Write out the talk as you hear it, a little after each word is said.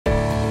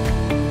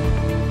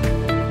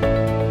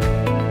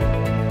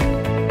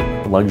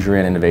luxury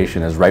and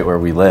innovation is right where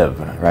we live,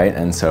 right?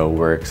 And so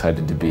we're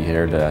excited to be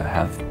here to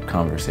have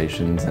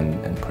conversations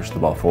and push the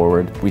ball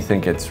forward. We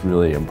think it's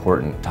really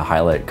important to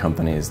highlight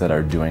companies that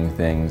are doing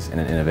things in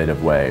an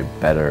innovative way,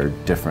 better,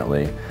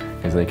 differently,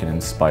 because they can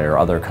inspire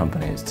other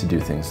companies to do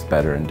things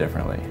better and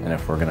differently. And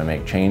if we're going to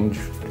make change,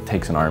 it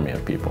takes an army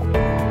of people.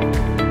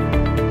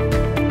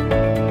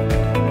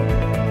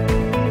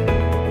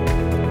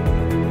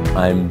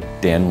 I'm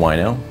Dan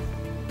Wojno,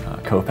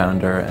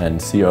 co-founder and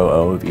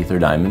COO of Aether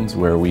Diamonds,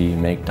 where we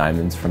make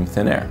diamonds from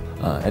thin air.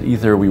 At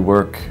Aether, we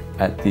work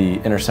at the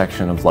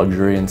intersection of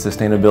luxury and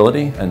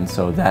sustainability, and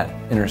so that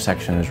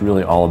intersection is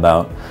really all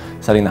about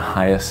setting the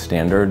highest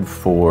standard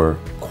for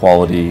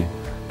quality,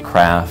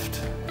 craft,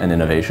 and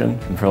innovation.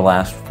 And for the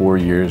last 4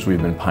 years,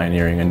 we've been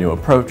pioneering a new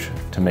approach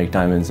to make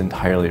diamonds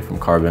entirely from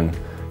carbon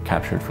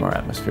captured from our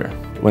atmosphere.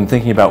 When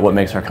thinking about what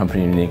makes our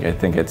company unique, I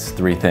think it's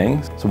 3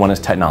 things. So one is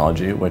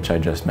technology, which I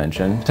just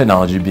mentioned.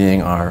 Technology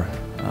being our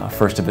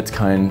first of its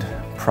kind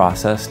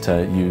process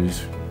to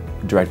use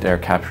direct air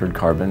captured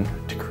carbon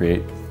to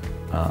create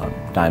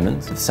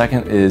diamonds. The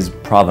second is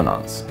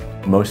provenance.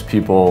 Most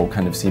people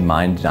kind of see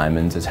mined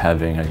diamonds as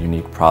having a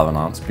unique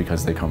provenance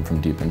because they come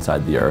from deep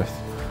inside the earth.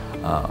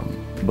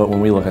 But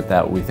when we look at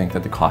that, we think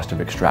that the cost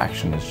of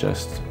extraction is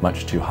just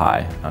much too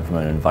high from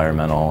an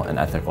environmental and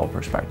ethical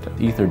perspective.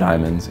 Aether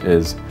Diamonds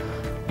is,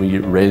 we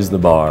raise the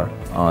bar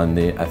on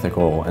the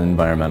ethical and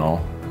environmental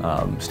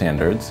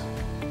standards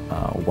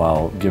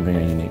while giving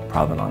a unique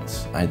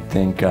provenance. I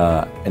think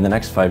in the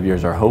next 5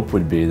 years, our hope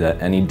would be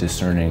that any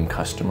discerning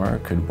customer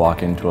could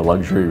walk into a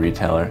luxury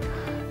retailer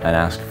and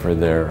ask for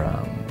their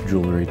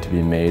jewelry to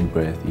be made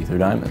with Aether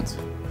Diamonds.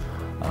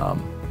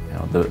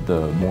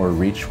 The more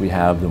reach we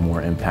have, the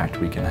more impact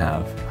we can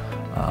have.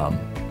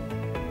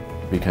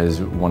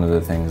 Because one of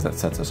the things that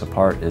sets us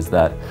apart is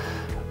that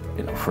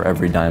for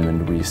every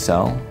diamond we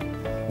sell,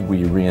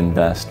 we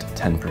reinvest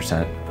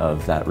 10%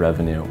 of that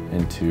revenue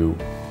into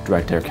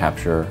direct air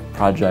capture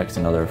projects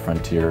and other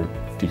frontier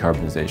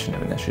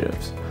decarbonization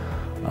initiatives.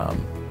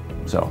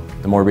 So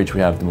the more reach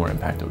we have, the more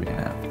impact that we can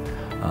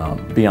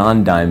have.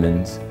 Beyond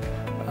diamonds,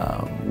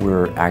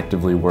 we're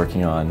actively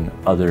working on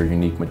other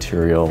unique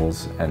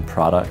materials and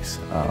products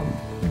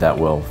that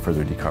will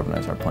further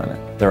decarbonize our planet.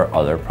 There are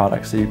other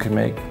products that you can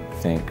make.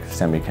 Think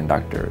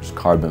semiconductors,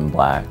 carbon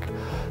black,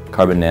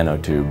 carbon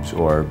nanotubes,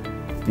 or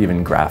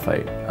even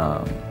graphite.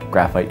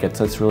 Graphite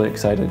gets us really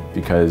excited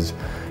because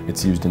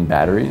it's used in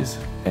batteries,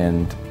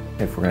 and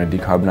if we're going to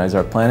decarbonize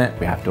our planet,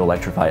 we have to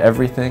electrify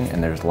everything,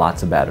 and there's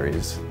lots of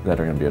batteries that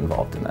are going to be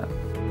involved in that.